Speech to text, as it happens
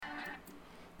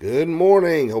Good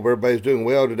morning. Hope everybody's doing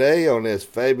well today on this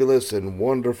fabulous and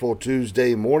wonderful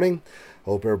Tuesday morning.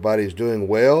 Hope everybody's doing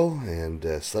well and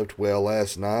slept well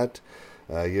last night.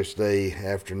 Yesterday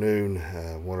afternoon,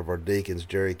 one of our deacons,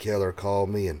 Jerry Keller, called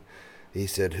me and he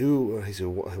said,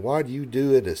 why do you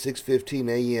do it at 6:15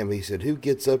 a.m.? He said, who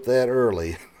gets up that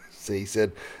early? So he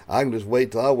said, I can just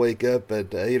wait till I wake up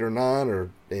at 8 or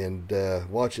 9 and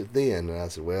watch it then. And I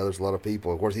said, well, there's a lot of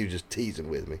people. Of course, he was just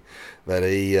teasing with me. But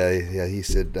he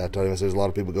said, I told him, there's a lot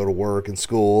of people go to work and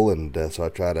school. And so I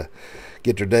try to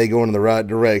get their day going in the right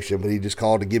direction. But he just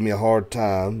called to give me a hard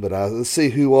time. But let's see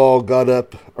who all got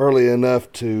up early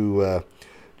enough to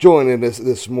join in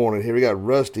this morning. Here we got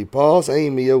Rusty Paws,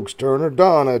 Amy Oaks Turner,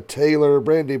 Donna Taylor,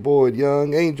 Brandy Boyd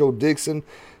Young, Angel Dixon,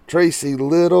 Tracy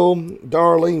Little,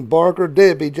 Darlene Barker,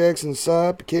 Debbie Jackson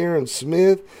Sipe, Karen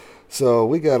Smith. So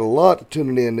we got a lot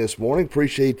tuning in this morning.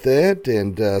 Appreciate that.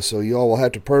 And so you all will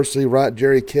have to personally write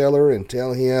Jerry Keller and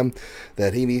tell him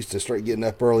that he needs to start getting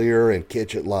up earlier and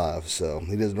catch it live. So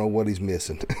he doesn't know what he's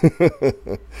missing.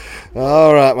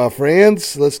 All right, my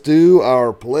friends, let's do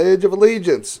our Pledge of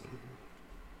Allegiance.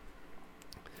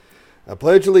 I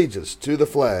pledge allegiance to the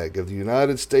flag of the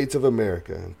United States of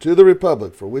America and to the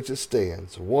republic for which it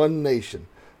stands, one nation,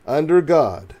 under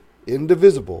God,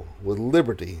 indivisible, with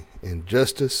liberty and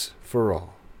justice for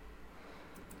all.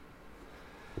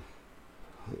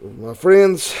 My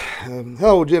friends,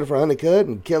 hello, Jennifer Honeycutt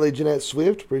and Kelly Jeanette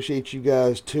Swift. Appreciate you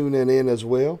guys tuning in as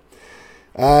well.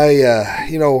 I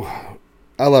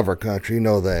love our country. You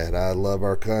know that. I love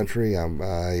our country.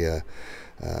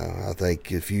 I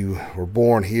think if you were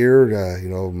born here,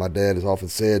 my dad has often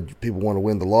said people want to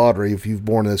win the lottery. If you've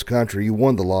born in this country, you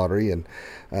won the lottery. And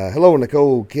hello,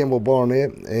 Nicole Campbell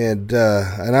Barnett. And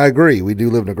I agree, we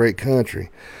do live in a great country.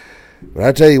 But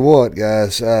I tell you what,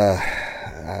 guys,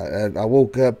 I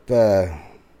woke up, I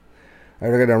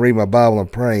got down and read my Bible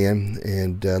and praying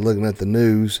and looking at the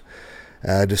news,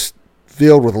 just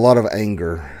filled with a lot of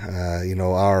anger.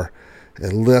 Our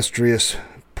illustrious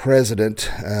president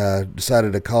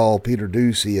decided to call Peter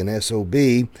Doocy an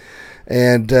SOB,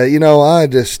 and I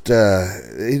just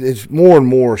it's more and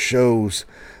more shows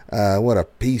what a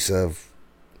piece of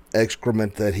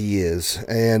excrement that he is,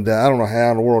 and I don't know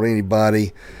how in the world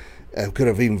anybody could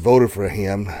have even voted for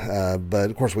him, but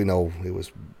of course we know it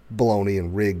was baloney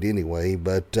and rigged anyway.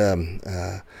 But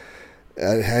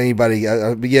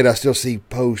yet I still see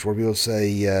posts where people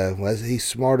say, well, he's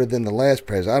smarter than the last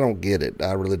president. I don't get it.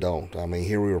 I really don't. I mean,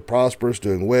 here we were prosperous,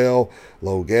 doing well,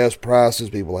 low gas prices,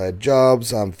 people had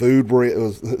jobs, food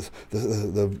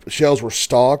the shelves were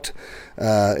stocked,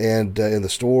 and in the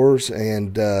stores,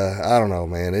 and I don't know,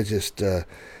 man. It's just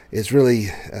it's really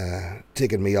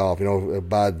ticking me off.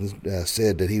 Biden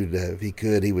said that if he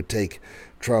could, he would take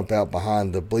Trump out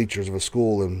behind the bleachers of a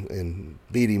school and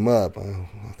beat him up.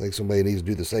 I think somebody needs to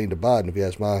do the same to Biden, if you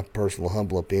ask my personal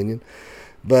humble opinion.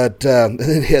 But then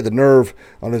he had the nerve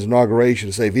on his inauguration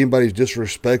to say, if anybody's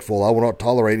disrespectful, I will not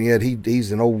tolerate it. Yet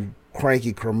he's an old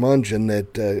cranky curmudgeon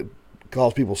that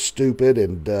calls people stupid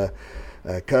and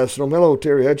cussing them. Hello,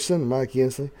 Terry Hutchinson, Mike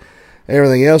Hensley,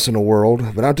 everything else in the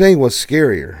world. But I'll tell you what's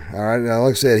scarier. All right, now,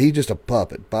 like I said, he's just a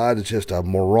puppet. Biden's just a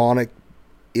moronic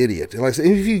idiot. And like I said,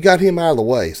 if you got him out of the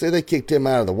way, say they kicked him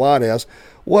out of the White House,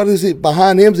 what is it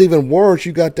behind him's even worse?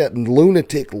 You got that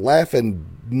lunatic laughing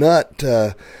nut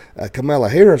Kamala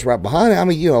Harris right behind him. I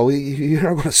mean, you're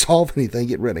not going to solve anything,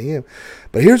 get rid of him.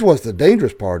 But here's what the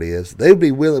dangerous part is. They would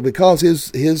be willing, because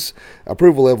his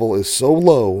approval level is so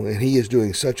low and he is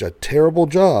doing such a terrible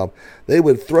job, they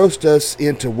would thrust us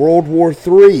into World War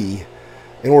III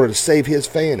in order to save his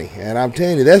fanny. And I'm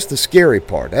telling you, that's the scary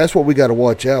part. That's what we got to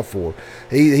watch out for.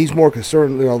 He's more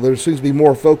concerned, there seems to be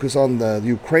more focus on the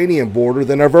Ukrainian border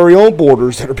than our very own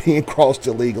borders that are being crossed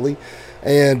illegally.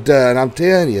 And I'm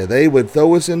telling you, they would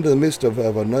throw us into the midst of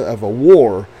a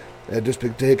war just to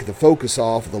take the focus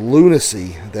off the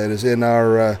lunacy that is in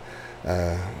our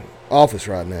office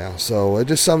right now. So it's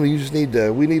just something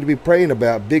we need to be praying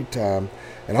about big time.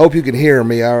 And I hope you can hear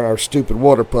me. Our stupid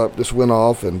water pump just went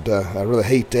off, and I really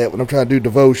hate that when I'm trying to do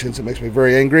devotions. It makes me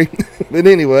very angry. But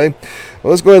anyway,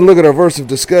 let's go ahead and look at our verse of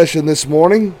discussion this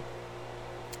morning.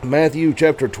 Matthew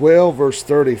chapter 12, verse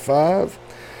 35.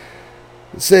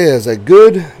 It says, a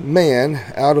good man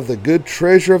out of the good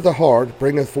treasure of the heart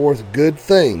bringeth forth good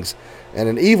things, and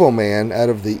an evil man out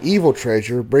of the evil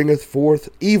treasure bringeth forth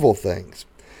evil things.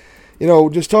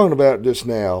 Just talking about just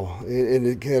now, and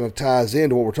it kind of ties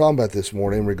into what we're talking about this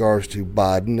morning in regards to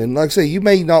Biden. And like I say, you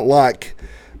may not like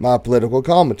my political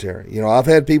commentary. I've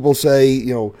had people say,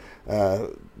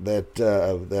 that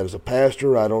as a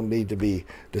pastor, I don't need to be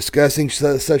discussing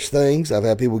such things. I've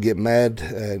had people get mad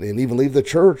and even leave the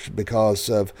church because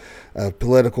of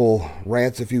political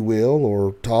rants, if you will,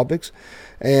 or topics.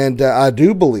 And I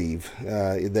do believe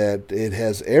that it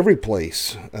has every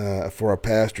place for a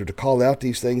pastor to call out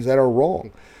these things that are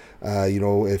wrong.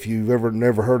 If you've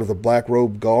never heard of the black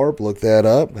robe garb, look that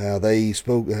up. How they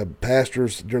spoke,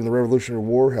 pastors during the Revolutionary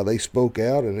War, how they spoke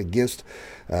out and against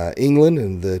England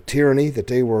and the tyranny that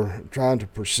they were trying to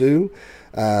pursue.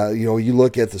 You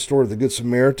look at the story of the Good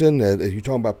Samaritan, you're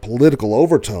talking about political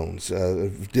overtones,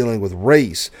 dealing with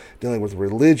race, dealing with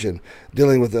religion,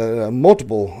 dealing with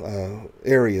multiple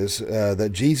areas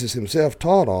that Jesus himself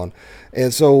taught on.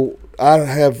 And so I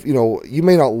have, you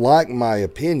may not like my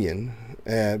opinion,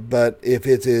 but if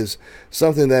it is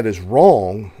something that is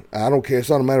wrong, I don't care. It's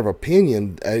not a matter of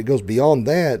opinion. It goes beyond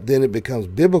that. Then it becomes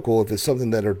biblical. If it's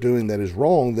something that are doing that is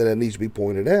wrong, then it needs to be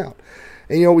pointed out.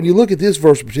 And, when you look at this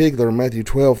verse in particular, in Matthew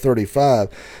 12:35,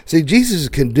 see, Jesus is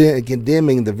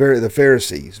condemning the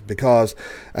Pharisees because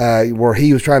where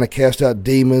he was trying to cast out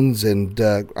demons. And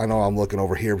I know I'm looking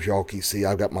over here, but y'all can see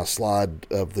I've got my slide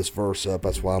of this verse up.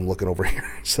 That's why I'm looking over here.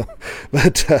 So,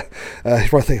 but you're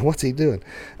probably thinking, what's he doing?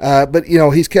 But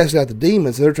he's casting out the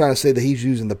demons. And they're trying to say that he's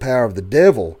using the power of the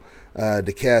devil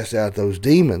to cast out those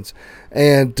demons,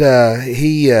 and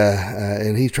he's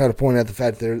trying to point out the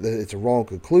fact that it's a wrong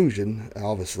conclusion.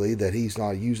 Obviously, that he's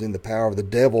not using the power of the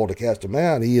devil to cast them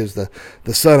out. He is the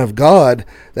Son of God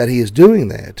that he is doing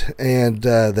that, and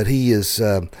that he is.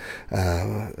 Well,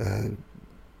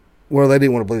 they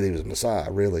didn't want to believe he was Messiah,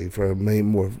 really, for me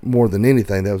more than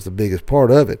anything. That was the biggest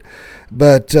part of it.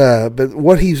 But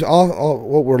what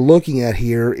we're looking at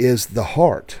here is the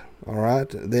heart. All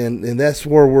right, and that's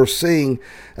where we're seeing.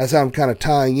 That's how I'm kind of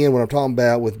tying in what I'm talking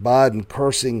about with Biden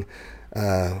cursing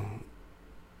Peter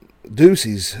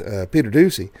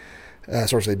Doocy. I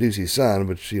sort of say Doocy's son,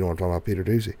 but you know what I'm talking about, Peter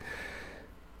Doocy.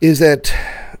 Is that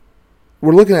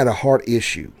we're looking at a heart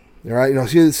issue. All right,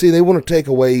 see, they want to take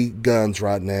away guns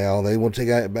right now. They want to take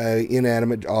out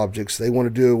inanimate objects. They want to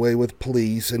do away with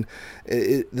police. And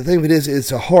the thing of it is,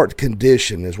 it's a heart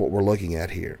condition is what we're looking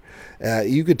at here.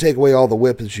 You could take away all the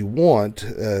weapons you want,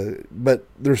 but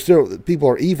there's still, people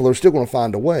are evil. They're still going to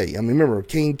find a way. I mean, remember,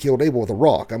 Cain killed Abel with a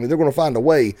rock. I mean, they're going to find a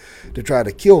way to try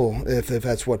to kill if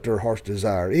that's what their heart's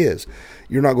desire is.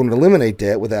 You're not going to eliminate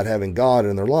that without having God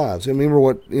in their lives. And remember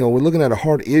we're looking at a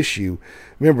heart issue.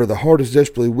 Remember, the heart is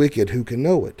desperately wicked. Who can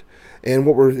know it? And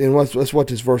that's what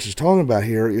this verse is talking about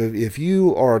here. If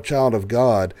you are a child of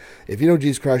God, if you know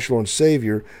Jesus Christ, your Lord and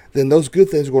Savior, then those good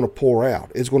things are going to pour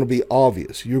out. It's going to be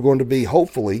obvious. You're going to be,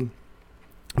 hopefully,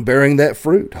 bearing that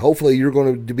fruit. Hopefully, you're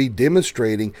going to be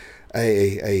demonstrating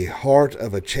a heart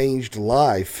of a changed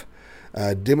life,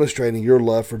 demonstrating your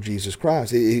love for Jesus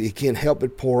Christ. It can't help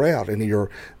but pour out in your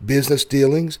business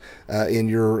dealings, in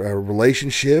your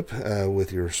relationship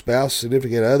with your spouse,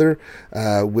 significant other,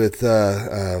 with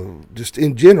just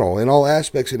in general, in all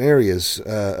aspects and areas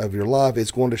of your life.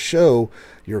 It's going to show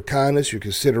your kindness, your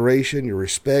consideration, your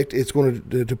respect. It's going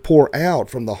to pour out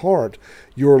from the heart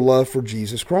your love for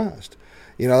Jesus Christ.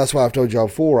 That's why I've told y'all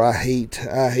before, I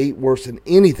hate worse than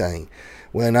anything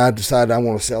when I decide I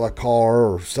want to sell a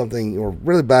car or something, or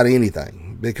really about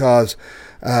anything, because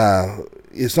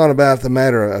it's not about the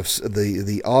matter of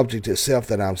the object itself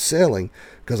that I'm selling,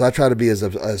 because I try to be as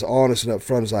honest and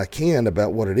upfront as I can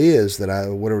about what it is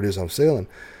whatever it is I'm selling.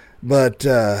 But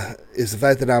it's the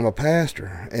fact that I'm a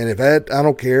pastor, and I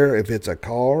don't care if it's a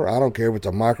car, I don't care if it's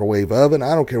a microwave oven,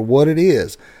 I don't care what it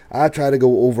is. I try to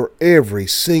go over every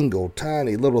single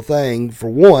tiny little thing. For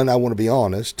one, I want to be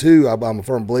honest. Two, I'm a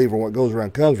firm believer what goes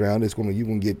around comes around. You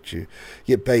can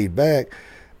get paid back.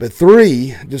 But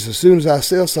three, just as soon as I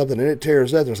sell something and it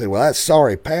tears up, they'll say, "Well, that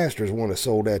sorry pastor's the one that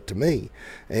sold that to me."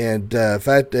 And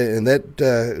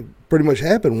that pretty much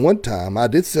happened one time. I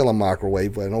did sell a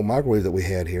microwave, an old microwave that we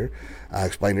had here. I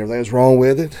explained everything that was wrong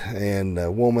with it, and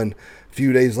a woman a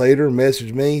few days later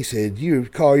messaged me, said, "You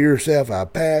call yourself a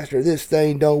pastor, this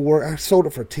thing don't work." I sold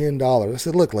it for $10. I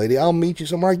said, "Look, lady, I'll meet you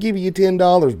somewhere. I'll give you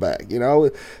 $10 back.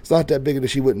 It's not that big that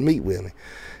she wouldn't meet with me."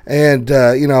 And,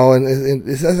 and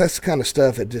that's the kind of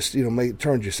stuff that just,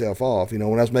 turns yourself off. When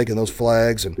I was making those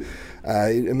flags, and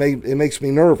it makes me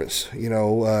nervous.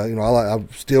 I'm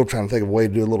still trying to think of a way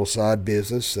to do a little side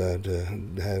business, to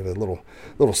have a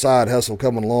little side hustle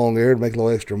coming along there to make a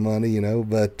little extra money,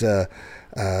 but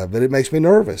it makes me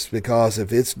nervous, because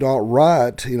if it's not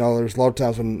right, there's a lot of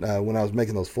times when I was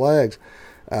making those flags,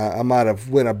 I might have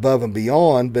went above and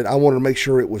beyond, but I wanted to make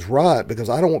sure it was right, because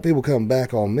I don't want people coming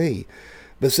back on me.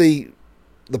 But see,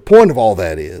 the point of all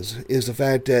that is the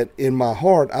fact that in my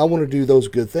heart, I want to do those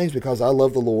good things because I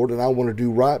love the Lord and I want to do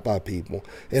right by people.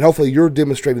 And hopefully you're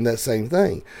demonstrating that same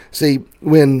thing. See,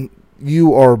 when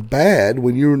you are bad,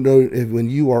 when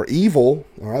you are evil,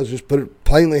 or I'll just put it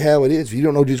plainly how it is. If you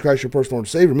don't know Jesus Christ, your personal Lord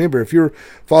and Savior, remember, if your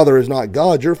father is not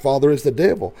God, your father is the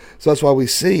devil. So that's why we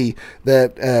see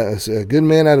that a good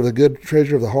man out of the good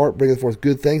treasure of the heart bringeth forth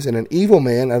good things, and an evil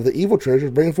man out of the evil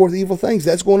treasure bringeth forth evil things.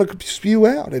 That's going to spew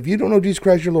out. If you don't know Jesus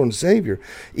Christ, your Lord and Savior,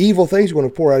 evil things are going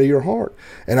to pour out of your heart.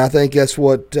 And I think that's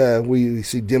what we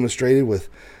see demonstrated with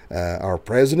our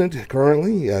president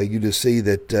currently. You just see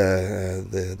that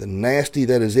the nasty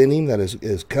that is in him that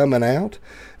is coming out,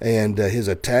 and his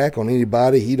attack on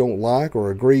anybody he don't like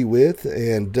or agree with,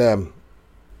 and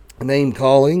name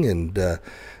calling, and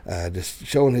just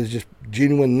showing his just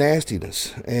genuine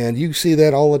nastiness. And you see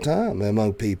that all the time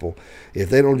among people. If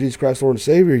they don't know Jesus Christ, Lord and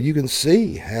Savior, you can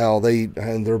see how they,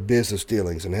 and their business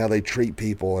dealings, and how they treat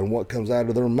people, and what comes out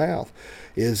of their mouth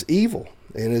is evil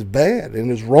and is bad and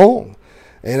is wrong.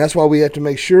 And that's why we have to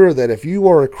make sure that if you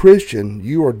are a Christian,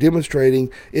 you are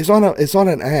demonstrating, it's not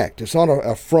an act. It's not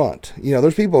a front. You know,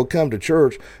 there's people who come to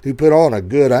church who put on a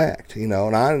good act, you know,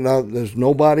 and I know there's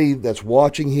nobody that's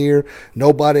watching here,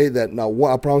 nobody that, no,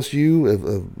 I promise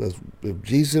you, if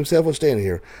Jesus himself was standing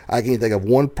here, I can't think of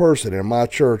one person in my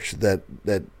church that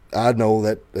I know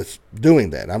that's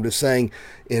doing that. I'm just saying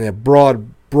in a broad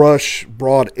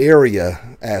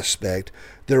area aspect,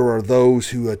 there are those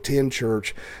who attend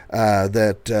church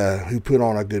who put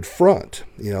on a good front.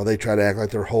 You know, they try to act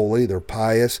like they're holy, they're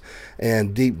pious,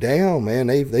 and deep down, man,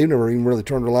 they've never even really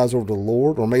turned their lives over to the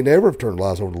Lord, or may never have turned their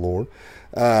lives over to the Lord,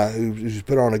 who's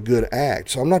put on a good act.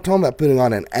 So I'm not talking about putting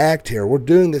on an act here. We're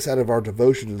doing this out of our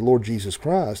devotion to the Lord Jesus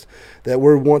Christ, that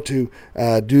we want to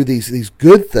do these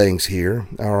good things here,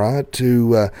 all right,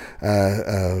 to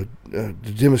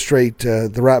demonstrate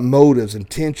the right motives,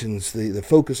 intentions, the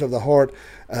focus of the heart,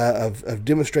 of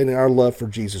demonstrating our love for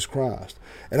Jesus Christ.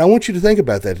 And I want you to think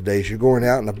about that today as you're going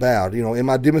out and about. You know, am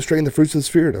I demonstrating the fruits of the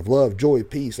Spirit of love, joy,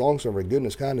 peace, long-suffering,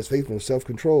 goodness, kindness, faithfulness,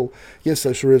 self-control? Yes,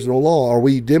 such there is no law. Are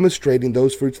we demonstrating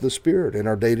those fruits of the Spirit in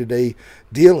our day-to-day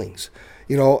dealings?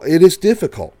 You know, it is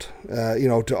difficult,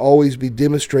 to always be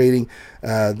demonstrating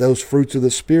those fruits of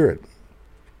the Spirit.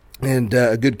 And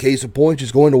a good case in point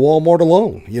is going to Walmart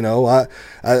alone. You know, I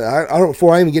don't,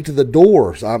 before I even get to the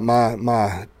doors,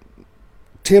 my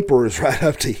temper is right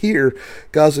up to here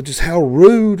because of just how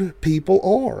rude people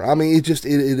are. I mean,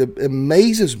 it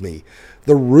amazes me,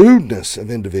 the rudeness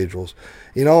of individuals.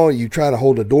 You know, you try to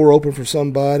hold a door open for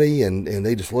somebody and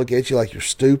they just look at you like you're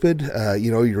stupid.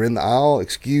 You're in the aisle,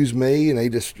 excuse me, and they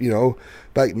just,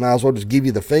 might as well just give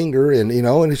you the finger, and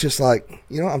it's just like,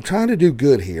 I'm trying to do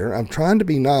good here. I'm trying to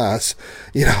be nice,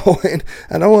 and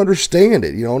I don't understand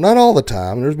it, not all the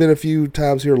time. There's been a few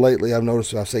times here lately I've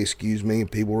noticed I say excuse me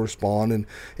and people respond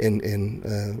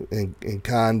in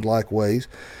kind like ways.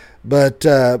 But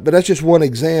that's just one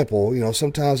example.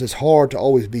 Sometimes it's hard to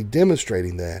always be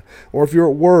demonstrating that. Or if you're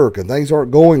at work and things aren't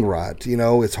going right,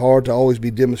 it's hard to always be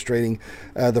demonstrating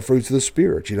the fruits of the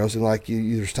Spirit. So like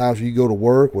there's times when you go to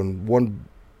work when one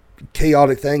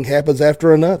chaotic thing happens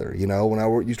after another. When I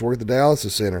used to work at the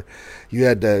dialysis center, you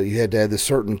had to have this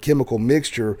certain chemical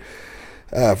mixture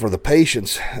for the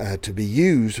patients to be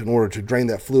used in order to drain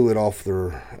that fluid off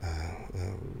their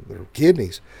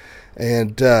kidneys.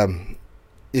 And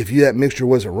if that mixture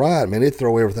wasn't right, man, it'd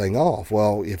throw everything off.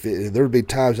 Well, if there'd be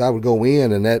times I would go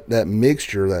in and that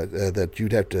mixture that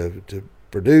you'd have to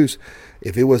produce,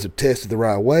 if it wasn't tested the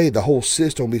right way, the whole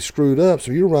system would be screwed up.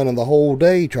 So you're running the whole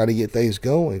day trying to get things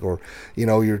going, or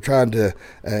you're trying to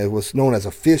what's known as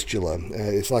a fistula.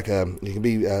 It's like it can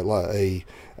be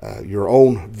your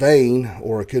own vein,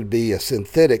 or it could be a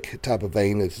synthetic type of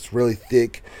vein that's really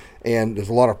thick, and there's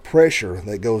a lot of pressure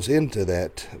that goes into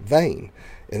that vein.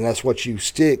 And that's what you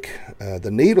stick the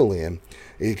needle in.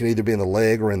 It can either be in the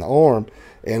leg or in the arm,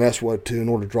 and that's in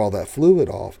order to draw that fluid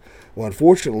off. Well,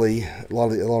 unfortunately, a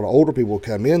lot of older people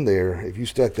come in there. If you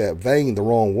stuck that vein the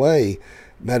wrong way,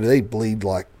 man, they bleed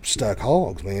like stuck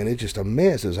hogs, man. It's just a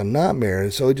mess. It's a nightmare.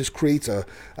 And so it just creates a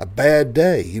bad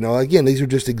day. Again, these are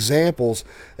just examples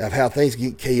of how things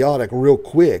get chaotic real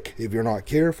quick if you're not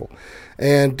careful.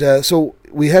 And so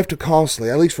we have to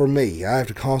constantly, at least for me, I have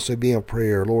to constantly be in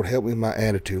prayer. Lord, help me with my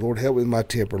attitude. Lord, help me with my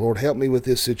temper. Lord, help me with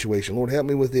this situation. Lord, help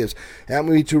me with this. Help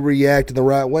me to react in the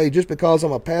right way. Just because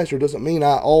I'm a pastor doesn't mean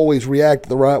I always react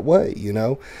the right way,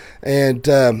 And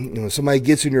when somebody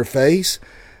gets in your face,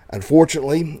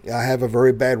 unfortunately, I have a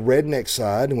very bad redneck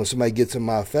side, and when somebody gets in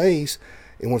my face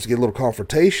and wants to get a little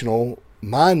confrontational,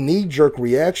 my knee-jerk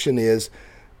reaction is,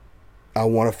 I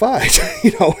want to fight,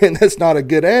 and that's not a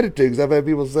good attitude. Because I've had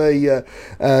people say,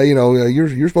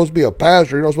 you're supposed to be a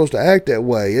pastor, you're not supposed to act that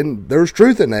way, and there's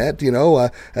truth in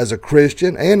that. As a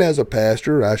Christian and as a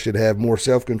pastor, I should have more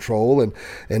self-control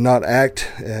and not act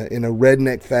in a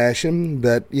redneck fashion.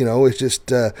 But it's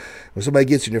just when somebody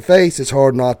gets in your face, it's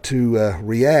hard not to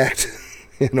react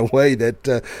in a way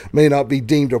that may not be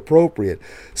deemed appropriate.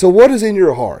 So what is in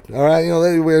your heart? All right,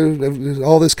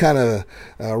 all this kind of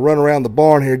run around the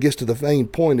barn here gets to the main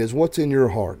point is what's in your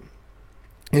heart.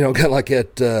 Kind of like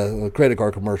that credit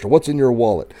card commercial. What's in your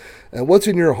wallet? What's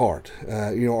in your heart?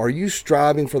 Are you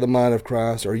striving for the mind of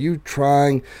Christ? Are you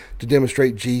trying to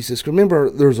demonstrate Jesus? Remember,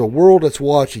 there's a world that's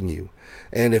watching you.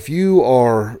 And if you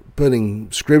are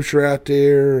putting scripture out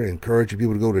there, encouraging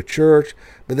people to go to church,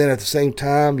 but then at the same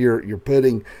time you're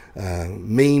putting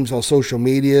memes on social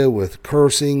media with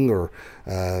cursing or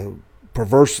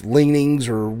perverse leanings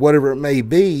or whatever it may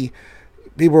be,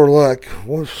 people are like,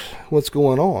 what's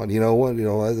going on?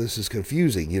 This is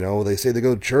confusing. They say they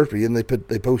go to church, but then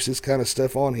they post this kind of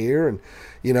stuff on here, and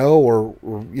or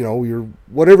you're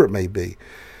whatever it may be.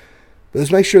 But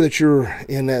let's make sure that you're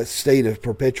in that state of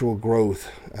perpetual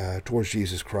growth towards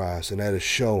Jesus Christ, and that is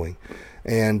showing.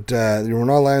 And we're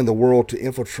not allowing the world to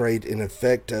infiltrate and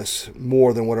affect us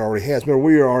more than what it already has. Remember,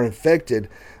 we are infected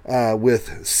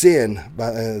with sin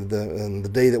by the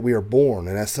day that we are born,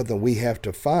 and that's something we have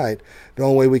to fight. The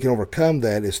only way we can overcome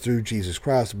that is through Jesus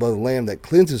Christ, the blood of the Lamb that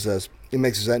cleanses us. It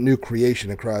makes us that new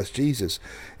creation in Christ Jesus.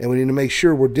 And we need to make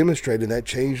sure we're demonstrating that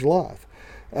changed life.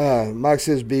 Mike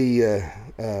says,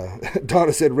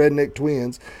 Donna said redneck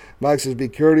twins. Mike says, be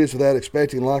courteous without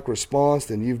expecting like response,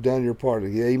 then you've done your part.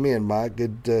 Yeah, amen, Mike.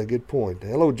 Good point.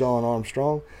 Hello, John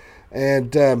Armstrong.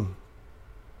 And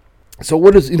so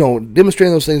what is,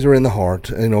 demonstrating those things are in the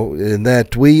heart, and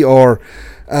that we are,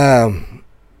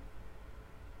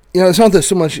 it's not that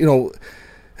so much,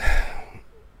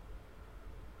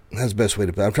 that's the best way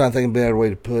to put it. I'm trying to think of a better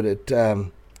way to put it.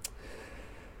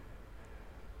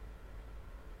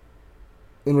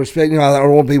 In respect, I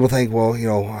don't want people to think, well,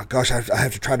 gosh, I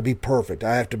have to try to be perfect.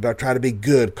 I have to try to be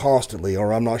good constantly,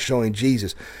 or I'm not showing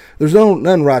Jesus. There's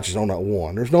none righteous on that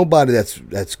one. There's nobody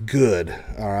that's good.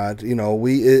 All right,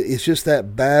 it's just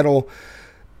that battle.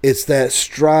 It's that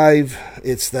strive.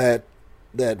 It's that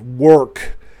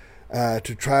work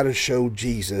to try to show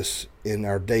Jesus in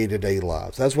our day-to-day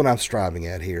lives. That's what I'm striving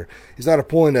at here. It's not a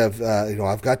point of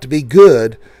I've got to be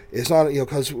good. It's not,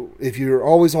 because if you're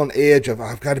always on edge of,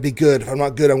 I've got to be good. If I'm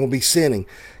not good, I'm going to be sinning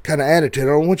kind of attitude. I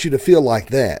don't want you to feel like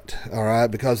that, all right?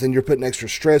 Because then you're putting extra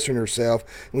stress on yourself.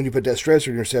 When you put that stress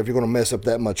on yourself, you're going to mess up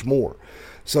that much more.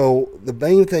 So the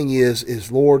main thing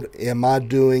is, Lord, am I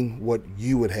doing what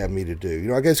you would have me to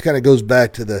do? I guess it kind of goes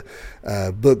back to the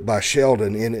book by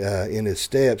Sheldon in his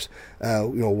Steps,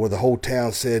 where the whole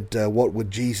town said, what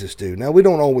would Jesus do? Now, we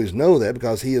don't always know that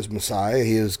because he is Messiah.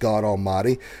 He is God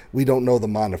Almighty. We don't know the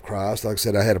mind of Christ. Like I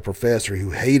said, I had a professor who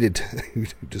who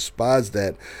despised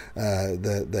that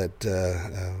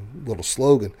little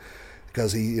slogan.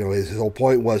 Because his whole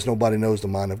point was nobody knows the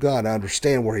mind of God. I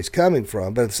understand where he's coming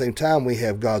from, but at the same time, we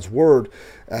have God's word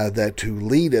that to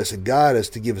lead us and guide us,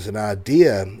 to give us an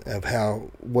idea of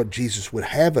what Jesus would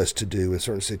have us to do in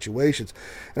certain situations.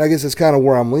 And I guess that's kind of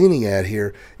where I'm leaning at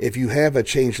here. If you have a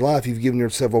changed life, you've given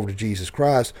yourself over to Jesus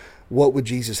Christ, what would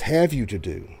Jesus have you to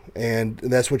do? And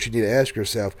that's what you need to ask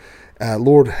yourself.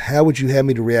 Lord, how would you have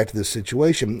me to react to this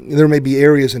situation? There may be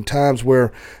areas and times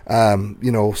where,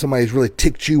 somebody's really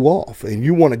ticked you off and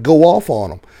you want to go off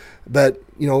on them. But,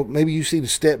 maybe you need to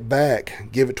step back,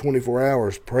 give it 24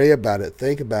 hours, pray about it,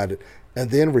 think about it,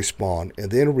 and then respond, and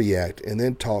then react, and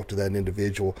then talk to that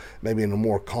individual, maybe in a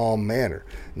more calm manner.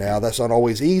 Now, that's not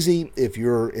always easy if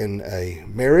you're in a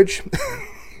marriage.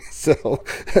 So,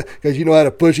 because you know how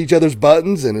to push each other's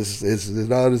buttons, and it's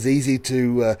not as easy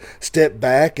to step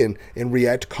back and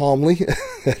react calmly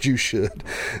as you should.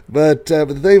 But the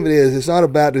thing of it is, it's not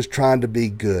about just trying to be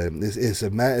good. It's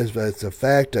a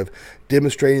fact of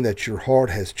demonstrating that your heart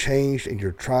has changed and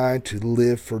you're trying to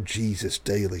live for Jesus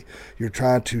daily. You're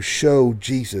trying to show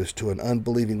Jesus to an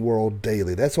unbelieving world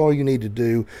daily. That's all you need to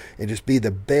do, and just be the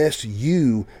best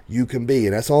you can be.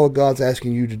 And that's all God's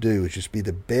asking you to do, is just be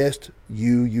the best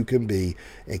you can be,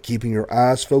 and keeping your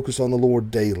eyes focused on the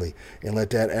Lord daily, and let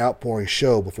that outpouring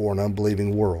show before an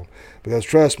unbelieving world. Because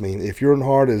trust me, if your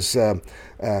heart is,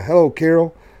 hello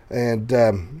Carol, and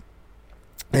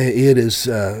it is,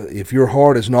 if your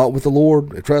heart is not with the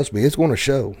Lord, trust me, it's going to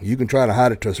show. You can try to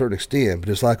hide it to a certain extent, but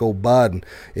just like old Biden,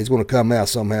 it's going to come out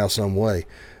somehow, some way.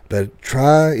 But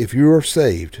try, if you are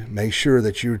saved, make sure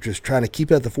that you're just trying to keep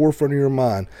that at the forefront of your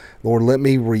mind. Lord, let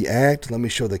me react. Let me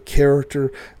show the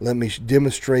character. Let me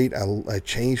demonstrate a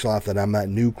changed life, that I'm that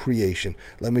new creation.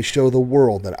 Let me show the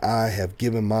world that I have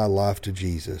given my life to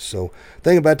Jesus. So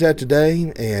think about that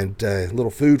today, and a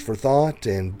little food for thought.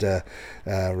 And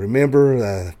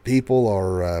remember, people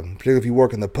are, particularly if you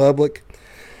work in the public,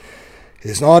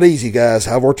 it's not easy, guys.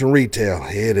 I've worked in retail.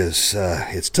 It is,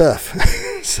 it's tough.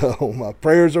 So my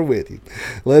prayers are with you.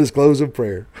 Let us close in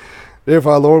prayer. Dear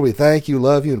Father, Lord, we thank you,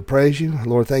 love you, and praise you.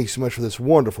 Lord, thank you so much for this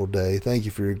wonderful day. Thank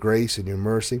you for your grace and your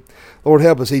mercy. Lord,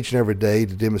 help us each and every day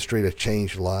to demonstrate a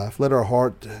changed life. Let our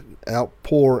heart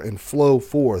outpour and flow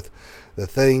forth the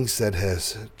things that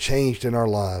has changed in our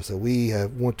lives, that we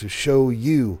want to show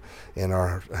you in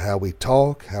our how we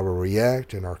talk, how we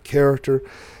react, in our character.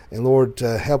 And Lord,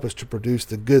 help us to produce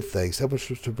the good things. Help us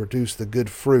to produce the good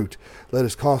fruit. Let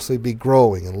us constantly be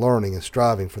growing and learning and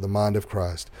striving for the mind of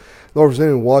Christ. Lord, if there's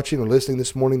anyone watching or listening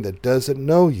this morning that doesn't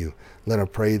know you, let them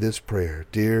pray this prayer.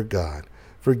 Dear God,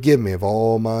 forgive me of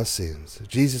all my sins.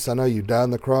 Jesus, I know you died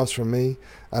on the cross for me.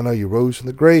 I know you rose from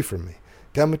the grave for me.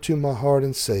 Come into my heart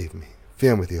and save me.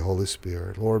 Fill me with your Holy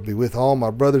Spirit. Lord, be with all my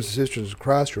brothers and sisters in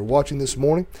Christ who are watching this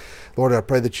morning. Lord, I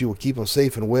pray that you will keep them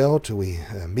safe and well till we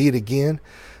meet again.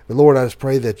 But Lord, I just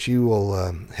pray that you will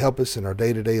help us in our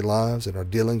day-to-day lives and our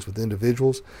dealings with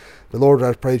individuals. But Lord,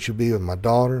 I pray that you'll be with my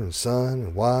daughter and son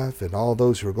and wife and all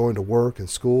those who are going to work and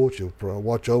school. That you'll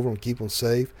watch over them, keep them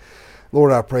safe.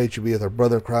 Lord, I pray that you be with our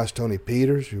brother in Christ, Tony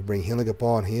Peters. You bring healing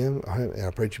upon him. And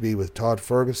I pray that you be with Todd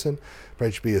Ferguson. I pray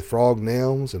that you be with Frog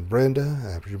Nelms and Brenda.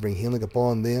 I pray that you bring healing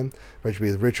upon them. I pray that you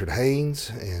be with Richard Haynes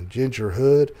and Ginger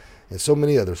Hood and so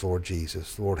many others, Lord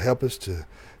Jesus. Lord, help us to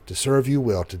serve you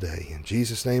well today. In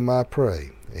Jesus' name I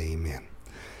pray. Amen.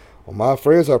 Well, my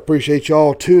friends, I appreciate you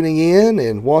all tuning in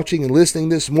and watching and listening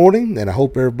this morning, and I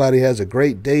hope everybody has a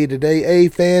great day today, a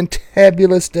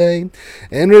fantabulous day.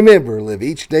 And remember, live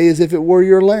each day as if it were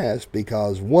your last,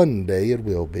 because one day it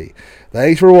will be.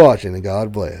 Thanks for watching, and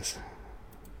God bless.